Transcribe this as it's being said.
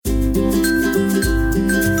Hello,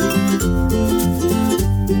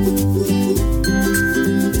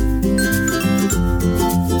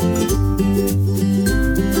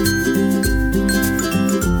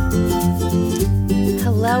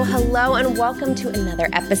 and welcome to another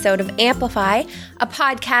episode of Amplify, a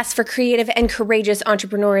podcast for creative and courageous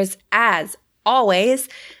entrepreneurs. As always,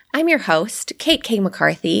 I'm your host, Kate K.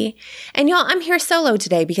 McCarthy, and y'all, I'm here solo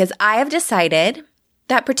today because I have decided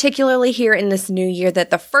that particularly here in this new year that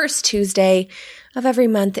the first Tuesday of every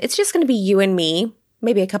month, it's just going to be you and me,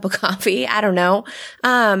 maybe a cup of coffee, I don't know,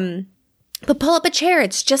 but pull up a chair,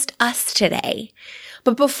 it's just us today.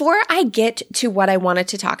 But before I get to what I wanted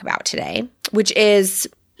to talk about today, which is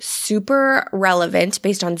super relevant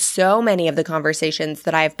based on so many of the conversations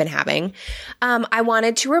that I've been having, I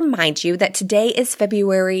wanted to remind you that today is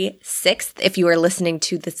February 6th, if you are listening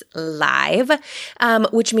to this live,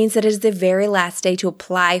 which means that it is the very last day to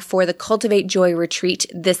apply for the Cultivate Joy Retreat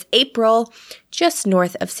this April, just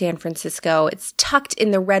north of San Francisco. It's tucked in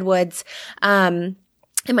the Redwoods. And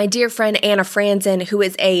my dear friend Anna Franzen, who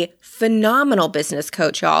is a phenomenal business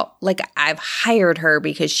coach, y'all, like I've hired her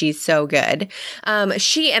because she's so good.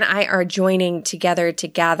 She and I are joining together to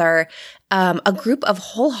gather a group of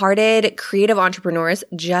wholehearted creative entrepreneurs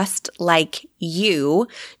just like you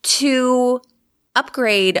to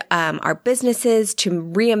upgrade our businesses, to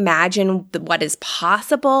reimagine what is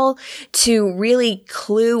possible, to really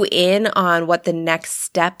clue in on what the next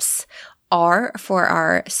steps are for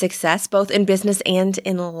our success, both in business and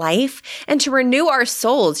in life, and to renew our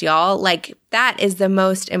souls, y'all. Like that is the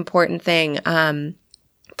most important thing.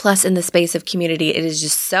 Plus in the space of community, it is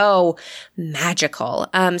just so magical.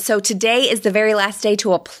 So today is the very last day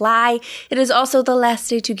to apply. It is also the last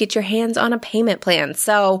day to get your hands on a payment plan.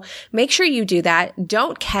 So make sure you do that.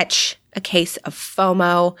 Don't catch a case of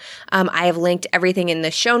FOMO. I have linked everything in the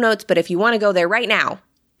show notes, but if you want to go there right now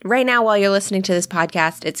while you're listening to this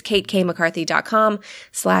podcast, it's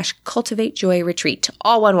katekmccarthy.com/cultivate joy retreat.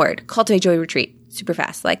 All one word, cultivate joy retreat. Super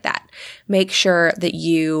fast, like that. Make sure that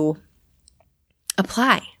you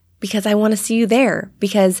apply because I want to see you there.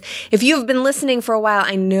 Because if you've been listening for a while,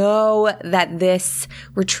 I know that this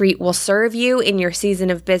retreat will serve you in your season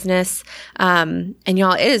of business. And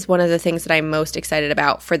y'all, it is one of the things that I'm most excited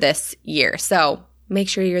about for this year. So make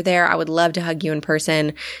sure you're there. I would love to hug you in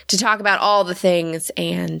person to talk about all the things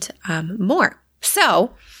and more.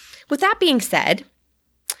 So with that being said,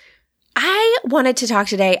 I wanted to talk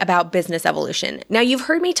today about business evolution. Now, you've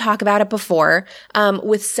heard me talk about it before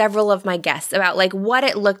with several of my guests about like what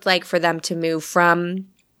it looked like for them to move from,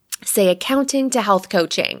 say, accounting to health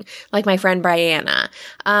coaching, like my friend Brianna.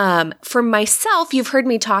 For myself, you've heard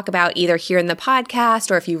me talk about either here in the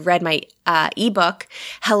podcast or if you've read my ebook,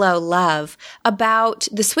 Hello Love, about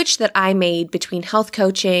the switch that I made between health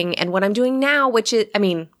coaching and what I'm doing now, which is,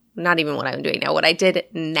 not even what I'm doing now, what I did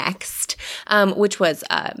next, which was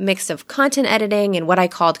a mix of content editing and what I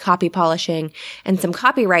called copy polishing and some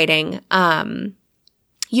copywriting.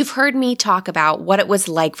 You've heard me talk about what it was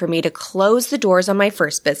like for me to close the doors on my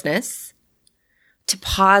first business, to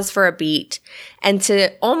pause for a beat, and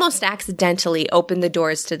to almost accidentally open the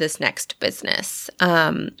doors to this next business,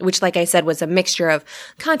 which, like I said, was a mixture of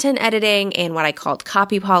content editing and what I called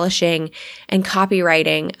copy polishing and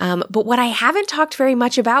copywriting. But what I haven't talked very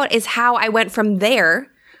much about is how I went from there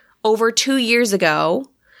over 2 years ago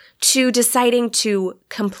to deciding to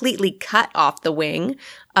completely cut off the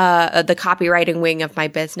copywriting wing of my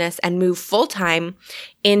business and move full-time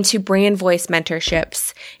into brand voice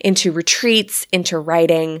mentorships, into retreats, into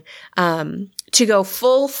writing, to go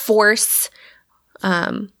full force,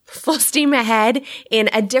 full steam ahead in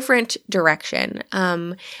a different direction.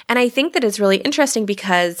 And I think that it's really interesting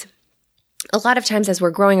because a lot of times as we're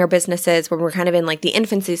growing our businesses, when we're kind of in like the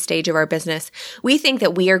infancy stage of our business, we think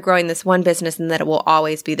that we are growing this one business and that it will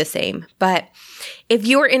always be the same. But if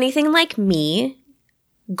you're anything like me,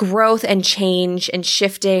 growth and change and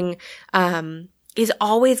shifting is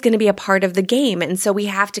always going to be a part of the game. And so we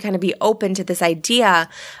have to kind of be open to this idea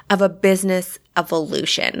of a business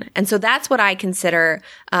evolution. And so that's what I consider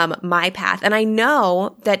my path. And I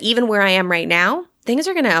know that even where I am right now, things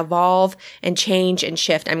are going to evolve and change and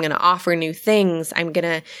shift. I'm going to offer new things. I'm going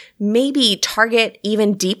to maybe target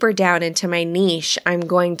even deeper down into my niche. I'm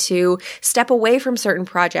going to step away from certain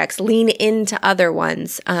projects, lean into other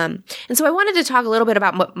ones. And so I wanted to talk a little bit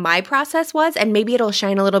about what my process was, and maybe it'll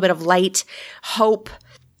shine a little bit of light, hope,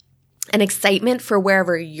 and excitement for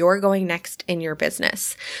wherever you're going next in your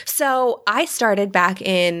business. So I started back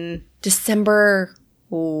in December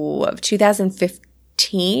of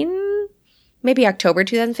 2015. Maybe October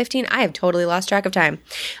 2015. I have totally lost track of time.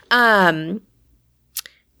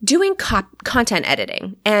 doing content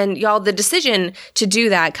editing. And y'all, the decision to do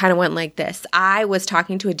that kind of went like this. I was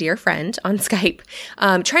talking to a dear friend on Skype,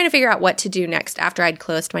 trying to figure out what to do next after I'd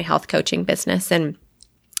closed my health coaching business. And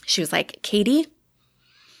she was like, Katie,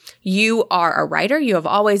 you are a writer. You have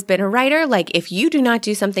always been a writer. Like, if you do not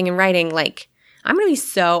do something in writing, like, I'm going to be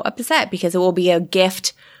so upset because it will be a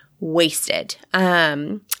gift wasted.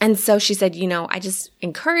 And so she said, I just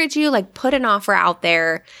encourage you, like, put an offer out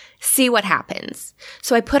there, see what happens.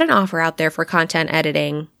 So I put an offer out there for content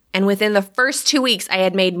editing. And within the first 2 weeks, I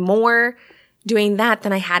had made more doing that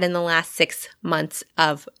than I had in the last 6 months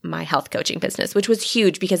of my health coaching business, which was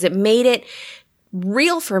huge because it made it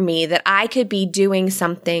real for me that I could be doing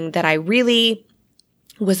something that I really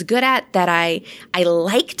was good at, that I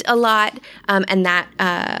liked a lot, and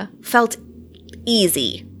that felt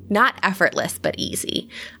easy. Not effortless, but easy.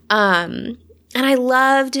 And I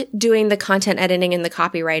loved doing the content editing and the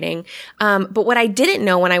copywriting. But what I didn't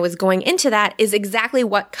know when I was going into that is exactly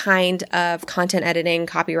what kind of content editing,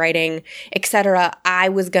 copywriting, etc. I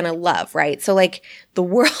was going to love, right? So like, the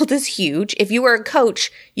world is huge. If you were a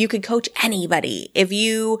coach, you could coach anybody. If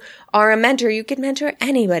you are a mentor, you could mentor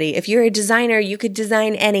anybody. If you're a designer, you could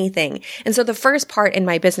design anything. And so the first part in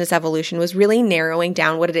my business evolution was really narrowing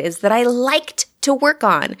down what it is that I liked to work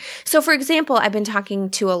on. So for example, I've been talking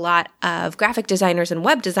to a lot of graphic designers and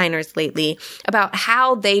web designers lately about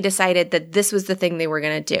how they decided that this was the thing they were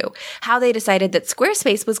going to do, how they decided that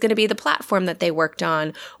Squarespace was going to be the platform that they worked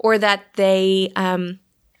on, or that they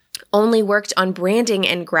only worked on branding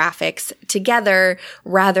and graphics together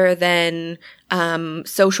rather than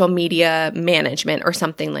social media management or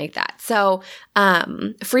something like that. So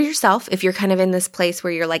for yourself, if you're kind of in this place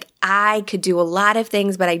where you're like, I could do a lot of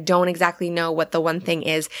things, but I don't exactly know what the one thing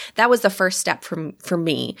is, that was the first step for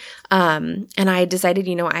me. And I decided,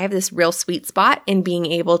 I have this real sweet spot in being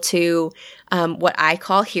able to what I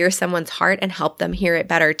call hear someone's heart and help them hear it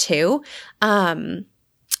better too.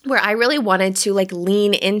 Where I really wanted to like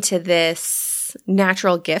lean into this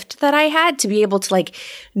natural gift that I had to be able to like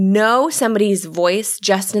know somebody's voice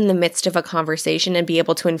just in the midst of a conversation and be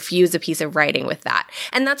able to infuse a piece of writing with that.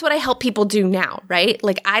 And that's what I help people do now, right?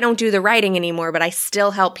 Like, I don't do the writing anymore, but I still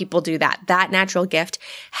help people do that. That natural gift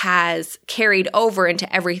has carried over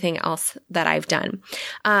into everything else that I've done.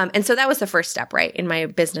 And so that was the first step, right, in my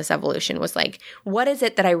business evolution, was like, what is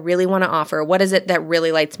it that I really want to offer? What is it that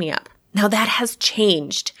really lights me up? Now that has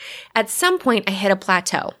changed. At some point, I hit a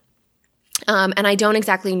plateau. And I don't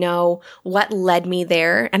exactly know what led me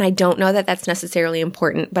there. And I don't know that that's necessarily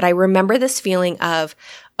important, but I remember this feeling of,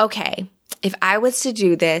 okay, if I was to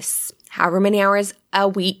do this however many hours a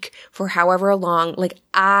week for however long, like,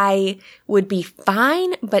 I would be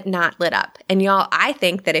fine, but not lit up. And y'all, I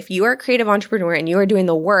think that if you are a creative entrepreneur and you are doing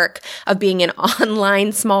the work of being an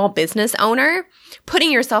online small business owner,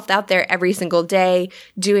 putting yourself out there every single day,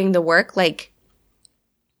 doing the work, like,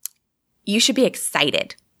 you should be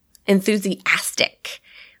excited, enthusiastic,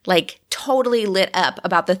 like totally lit up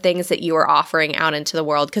about the things that you are offering out into the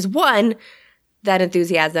world. Because one, that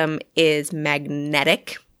enthusiasm is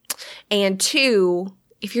magnetic. And two,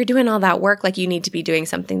 if you're doing all that work, like, you need to be doing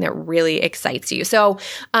something that really excites you. So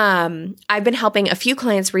I've been helping a few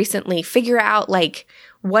clients recently figure out, like,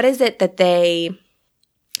 what is it that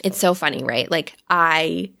it's so funny, right? Like,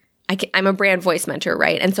 I'm a brand voice mentor,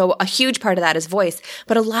 right? And so a huge part of that is voice,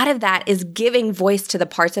 but a lot of that is giving voice to the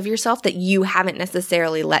parts of yourself that you haven't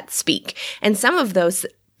necessarily let speak. And some of those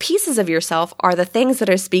pieces of yourself are the things that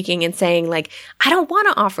are speaking and saying, like, I don't want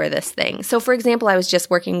to offer this thing. So for example, I was just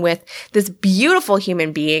working with this beautiful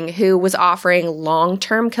human being who was offering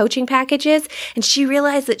long-term coaching packages, and she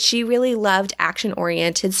realized that she really loved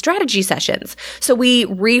action-oriented strategy sessions. So we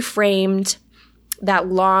reframed that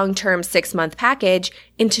long-term 6-month package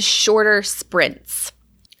into shorter sprints.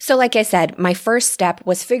 So like I said, my first step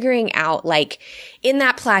was figuring out, like, in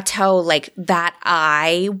that plateau, like, that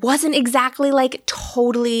I wasn't exactly like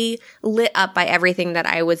totally lit up by everything that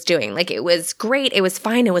I was doing. Like, it was great. It was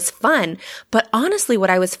fine. It was fun. But honestly, what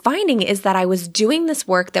I was finding is that I was doing this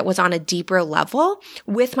work that was on a deeper level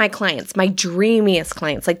with my clients, my dreamiest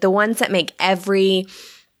clients, like the ones that make every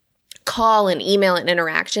call and email and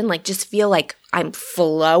interaction, like, just feel like I'm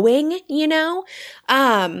flowing,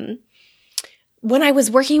 When I was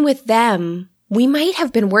working with them, we might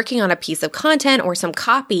have been working on a piece of content or some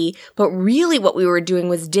copy, but really what we were doing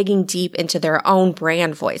was digging deep into their own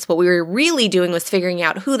brand voice. What we were really doing was figuring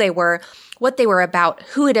out who they were, what they were about,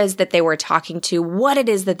 who it is that they were talking to, what it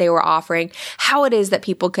is that they were offering, how it is that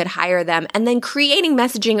people could hire them, and then creating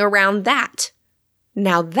messaging around that.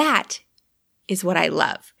 Now that is what I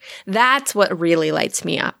love. That's what really lights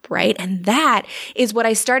me up, right? And that is what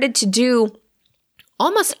I started to do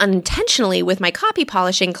almost unintentionally with my copy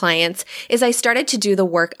polishing clients is I started to do the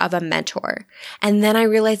work of a mentor. And then I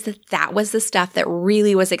realized that that was the stuff that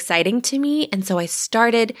really was exciting to me. And so I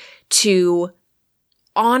started to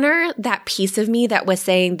honor that piece of me that was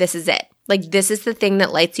saying, this is it. Like, this is the thing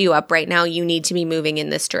that lights you up right now. You need to be moving in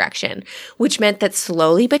this direction, which meant that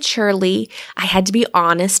slowly but surely, I had to be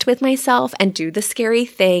honest with myself and do the scary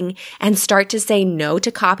thing and start to say no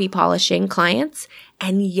to copy polishing clients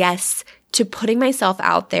and yes to putting myself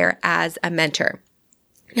out there as a mentor.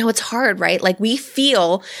 Now, it's hard, right? Like, we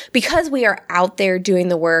feel because we are out there doing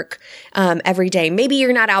the work every day. Maybe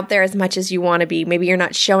you're not out there as much as you want to be. Maybe you're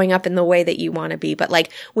not showing up in the way that you want to be. But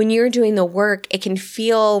like, when you're doing the work, it can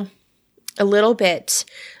feel a little bit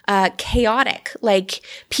chaotic. Like,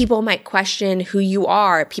 people might question who you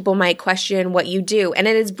are. People might question what you do. And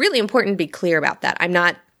it is really important to be clear about that. I'm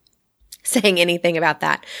not saying anything about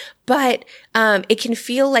that. But it can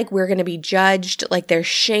feel like we're going to be judged, like there's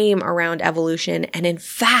shame around evolution. And in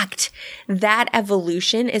fact, that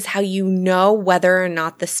evolution is how you know whether or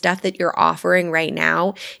not the stuff that you're offering right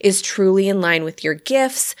now is truly in line with your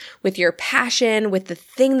gifts, with your passion, with the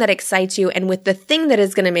thing that excites you, and with the thing that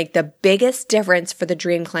is going to make the biggest difference for the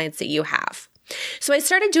dream clients that you have. So I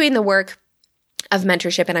started doing the work of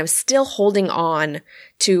mentorship, and I was still holding on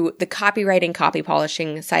to the copywriting, copy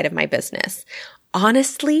polishing side of my business.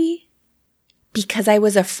 Honestly, because I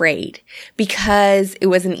was afraid, because it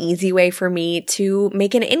was an easy way for me to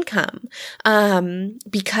make an income,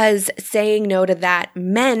 because saying no to that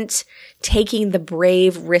meant taking the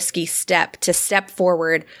brave, risky step to step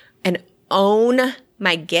forward and own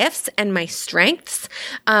my gifts and my strengths,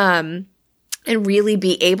 and really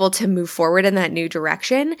be able to move forward in that new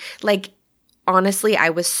direction. Like, honestly,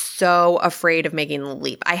 I was so afraid of making the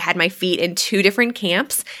leap. I had my feet in two different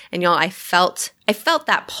camps, and y'all, I felt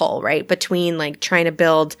that pull, right? Between like trying to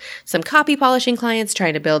build some copy polishing clients,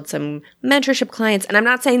 trying to build some mentorship clients. And I'm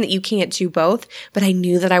not saying that you can't do both, but I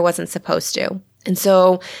knew that I wasn't supposed to. And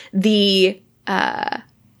so the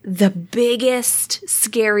biggest,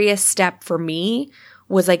 scariest step for me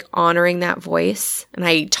was like honoring that voice. And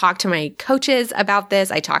I talked to my coaches about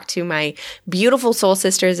this. I talked to my beautiful soul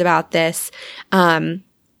sisters about this. And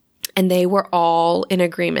they were all in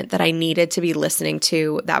agreement that I needed to be listening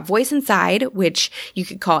to that voice inside, which you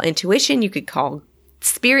could call intuition, you could call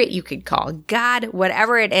spirit, you could call God,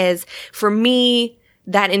 whatever it is. For me,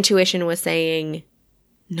 that intuition was saying,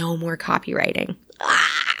 no more copywriting.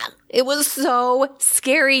 It was so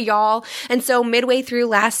scary, y'all. And so midway through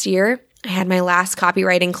last year, I had my last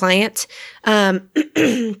copywriting client, and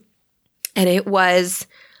it was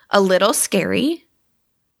a little scary,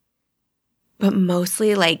 but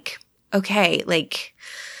mostly like, okay, like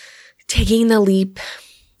taking the leap,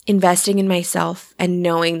 investing in myself, and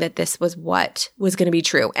knowing that this was what was going to be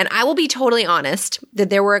true. And I will be totally honest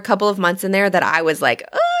that there were a couple of months in there that I was like,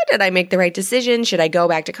 oh, did I make the right decision? Should I go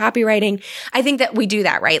back to copywriting? I think that we do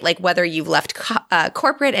that, right? Like, whether you've left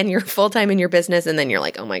corporate and you're full-time in your business, and then you're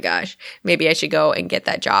like, oh my gosh, maybe I should go and get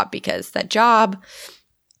that job, because that job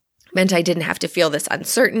meant I didn't have to feel this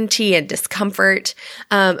uncertainty and discomfort.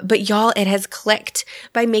 But y'all, it has clicked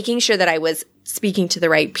by making sure that I was speaking to the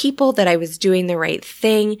right people, that I was doing the right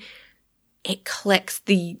thing. It clicks.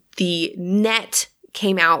 The net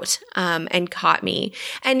came out and caught me.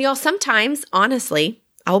 And y'all, sometimes, honestly,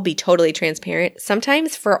 I'll be totally transparent.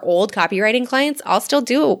 Sometimes for old copywriting clients, I'll still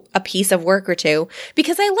do a piece of work or two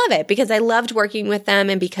because I love it, because I loved working with them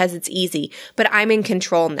and because it's easy. But I'm in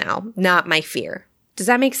control now, not my fear. Does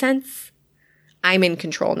that make sense? I'm in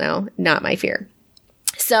control now, not my fear.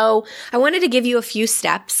 So I wanted to give you a few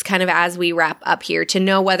steps kind of as we wrap up here to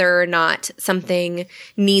know whether or not something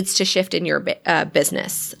needs to shift in your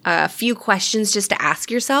business. A few questions just to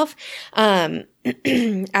ask yourself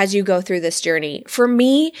as you go through this journey. For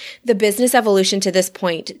me, the business evolution to this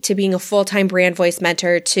point, to being a full-time brand voice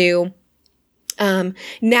mentor, to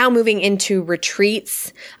now moving into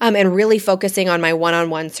retreats, and really focusing on my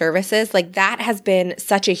one-on-one services, like that has been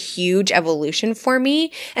such a huge evolution for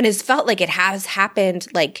me, and has felt like it has happened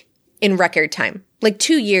like in record time. Like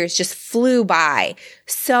 2 years just flew by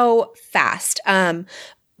so fast.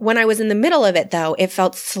 When I was in the middle of it though, it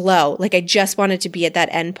felt slow. Like I just wanted to be at that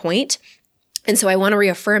end point. And so I want to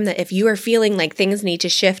reaffirm that if you are feeling like things need to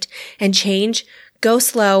shift and change, go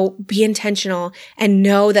slow, be intentional, and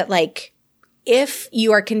know that like, if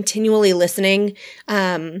you are continually listening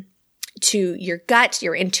to your gut,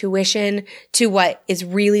 your intuition, to what is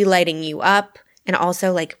really lighting you up, and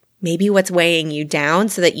also like maybe what's weighing you down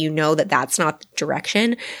so that you know that that's not the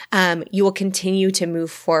direction, you will continue to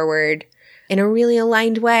move forward in a really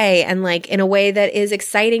aligned way and like in a way that is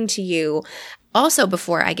exciting to you. Also,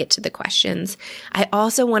 before I get to the questions, I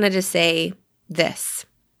also wanted to say this.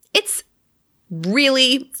 It's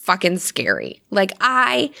really fucking scary. Like,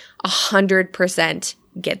 I 100%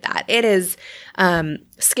 get that. It is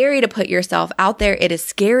scary to put yourself out there. It is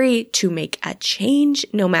scary to make a change,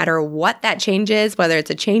 no matter what that change is, whether it's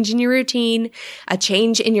a change in your routine, a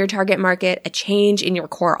change in your target market, a change in your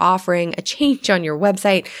core offering, a change on your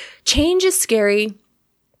website. Change is scary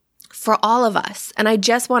for all of us. And I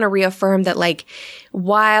just want to reaffirm that, like,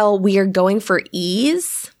 while we are going for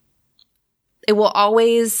ease, it will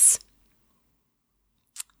always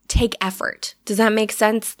take effort. Does that make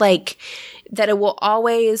sense? Like, that it will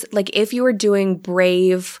always, like, if you are doing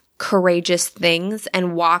brave, courageous things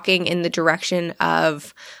and walking in the direction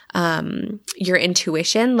of your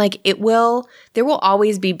intuition, like, there will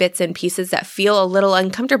always be bits and pieces that feel a little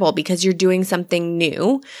uncomfortable because you're doing something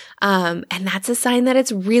new. And that's a sign that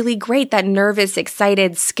it's really great. That nervous,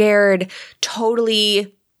 excited, scared,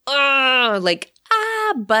 totally,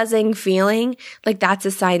 buzzing feeling, like, that's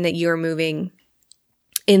a sign that you're moving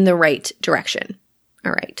in the right direction.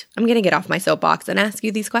 All right. I'm going to get off my soapbox and ask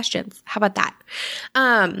you these questions. How about that?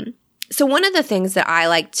 So one of the things that I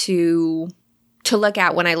like to look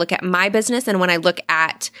at when I look at my business and when I look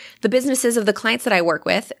at the businesses of the clients that I work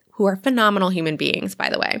with, who are phenomenal human beings, by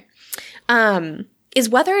the way, is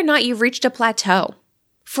whether or not you've reached a plateau.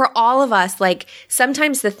 For all of us, like,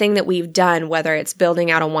 sometimes the thing that we've done, whether it's building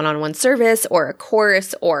out a one-on-one service or a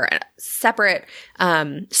course or a separate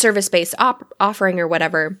service-based offering or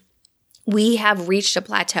whatever, we have reached a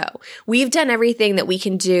plateau. We've done everything that we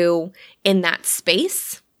can do in that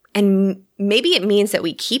space. And maybe it means that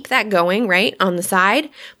we keep that going, right, on the side,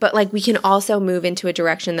 but, like, we can also move into a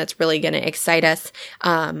direction that's really going to excite us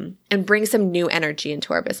and bring some new energy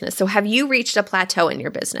into our business. So have you reached a plateau in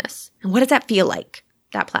your business? And what does that feel like,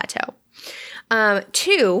 that plateau?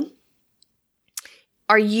 2,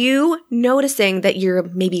 are you noticing that you're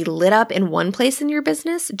maybe lit up in one place in your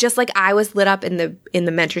business, just like I was lit up in the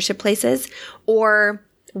mentorship places, or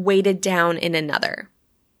weighted down in another?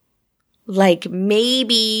 Like,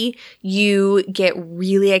 maybe you get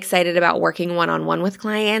really excited about working one-on-one with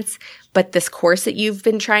clients, but this course that you've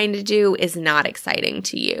been trying to do is not exciting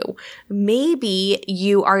to you. Maybe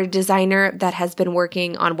you are a designer that has been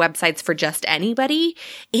working on websites for just anybody,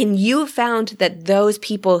 and you found that those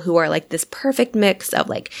people who are, like, this perfect mix of,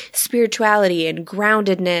 like, spirituality and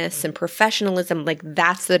groundedness and professionalism, like,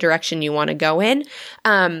 that's the direction you want to go in.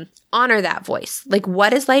 Honor that voice. Like,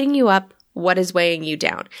 what is lighting you up? What is weighing you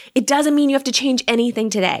down? It doesn't mean you have to change anything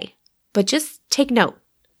today, but just take note,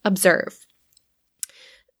 observe.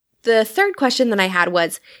 The third question that I had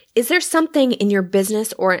was, is there something in your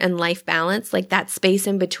business or in life balance, like that space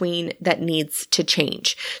in between, that needs to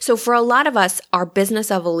change? So for a lot of us, our business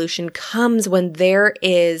evolution comes when there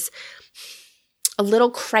is a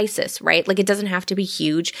little crisis, right? Like, it doesn't have to be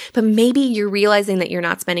huge, but maybe you're realizing that you're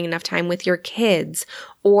not spending enough time with your kids,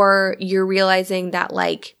 or you're realizing that,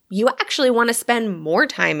 like, you actually want to spend more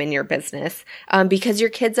time in your business because your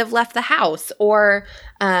kids have left the house, or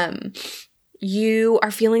you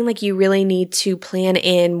are feeling like you really need to plan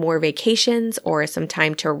in more vacations or some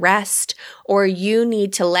time to rest, or you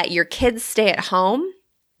need to let your kids stay at home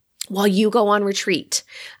while you go on retreat.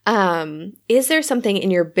 Is there something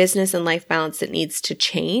in your business and life balance that needs to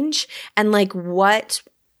change? And, like, what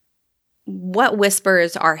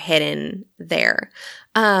whispers are hidden there?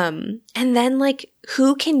 And then, like,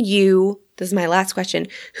 this is my last question,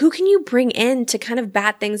 who can you bring in to kind of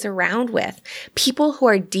bat things around with? People who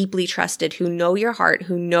are deeply trusted, who know your heart,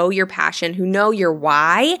 who know your passion, who know your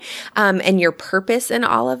why, and your purpose in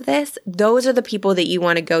all of this. Those are the people that you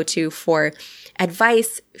want to go to for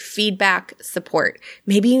advice, feedback, support.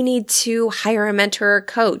 Maybe you need to hire a mentor or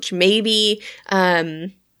coach. Maybe,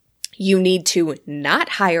 you need to not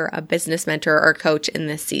hire a business mentor or coach in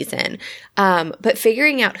this season. But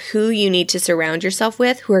figuring out who you need to surround yourself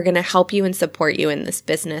with, who are going to help you and support you in this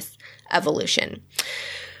business evolution.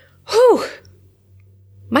 Whew.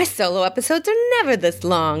 My solo episodes are never this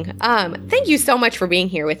long. Thank you so much for being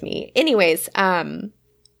here with me. Anyways, I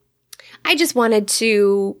just wanted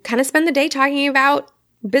to kind of spend the day talking about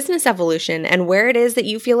business evolution and where it is that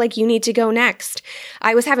you feel like you need to go next.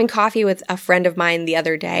 I was having coffee with a friend of mine the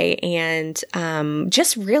other day and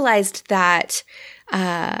just realized that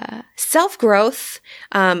self-growth,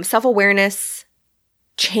 self-awareness,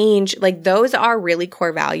 change, like, those are really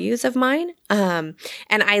core values of mine. And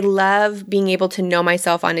I love being able to know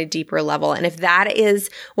myself on a deeper level. And if that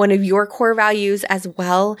is one of your core values as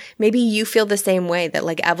well, maybe you feel the same way, that,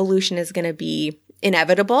 like, evolution is going to be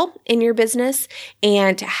inevitable in your business,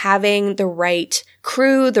 and having the right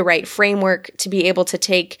crew, the right framework to be able to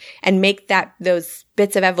take and make those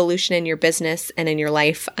bits of evolution in your business and in your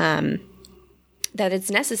life, that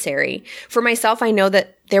it's necessary. For myself, I know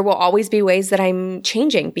that there will always be ways that I'm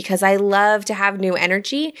changing because I love to have new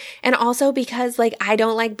energy, and also because I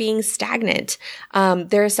don't like being stagnant.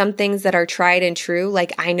 There are some things that are tried and true.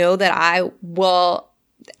 I know that I will,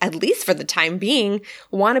 at least for the time being,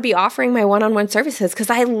 want to be offering my one-on-one services because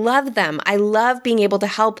I love them. I love being able to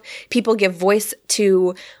help people give voice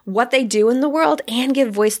to what they do in the world and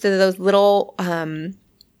give voice to those little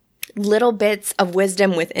bits of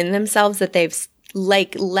wisdom within themselves that they've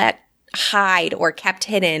let hide or kept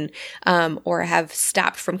hidden, or have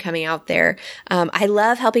stopped from coming out there. I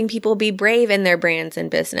love helping people be brave in their brands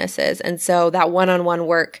and businesses. And so that one-on-one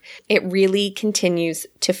work, it really continues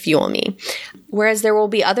to fuel me. Whereas there will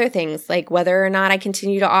be other things, like whether or not I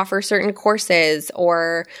continue to offer certain courses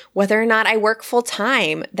or whether or not I work full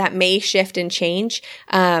time, that may shift and change.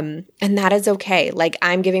 And that is okay.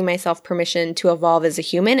 I'm giving myself permission to evolve as a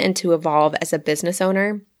human and to evolve as a business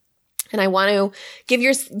owner. And I want to give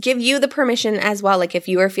you the permission as well. If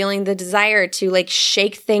you are feeling the desire to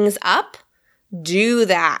shake things up, do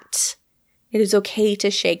that. It is okay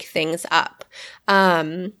to shake things up.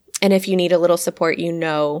 And if you need a little support, you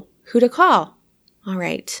know who to call. All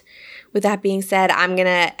right. With that being said, I'm going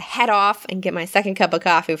to head off and get my second cup of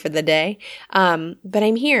coffee for the day. But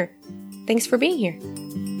I'm here. Thanks for being here.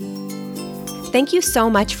 Thank you so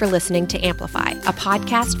much for listening to Amplify, a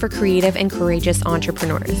podcast for creative and courageous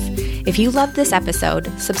entrepreneurs. If you loved this episode,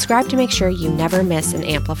 subscribe to make sure you never miss an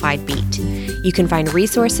amplified beat. You can find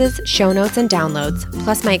resources, show notes, and downloads,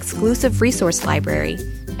 plus my exclusive resource library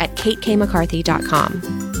at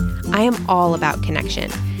katekmccarthy.com. I am all about connection,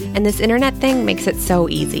 and this internet thing makes it so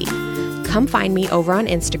easy. Come find me over on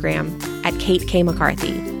Instagram at Kate K.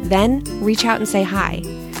 McCarthy. Then reach out and say hi.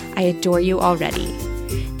 I adore you already.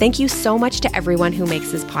 Thank you so much to everyone who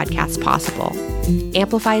makes this podcast possible.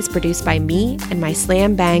 Amplify is produced by me and my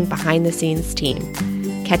slam bang behind the scenes team.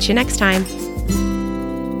 Catch you next time.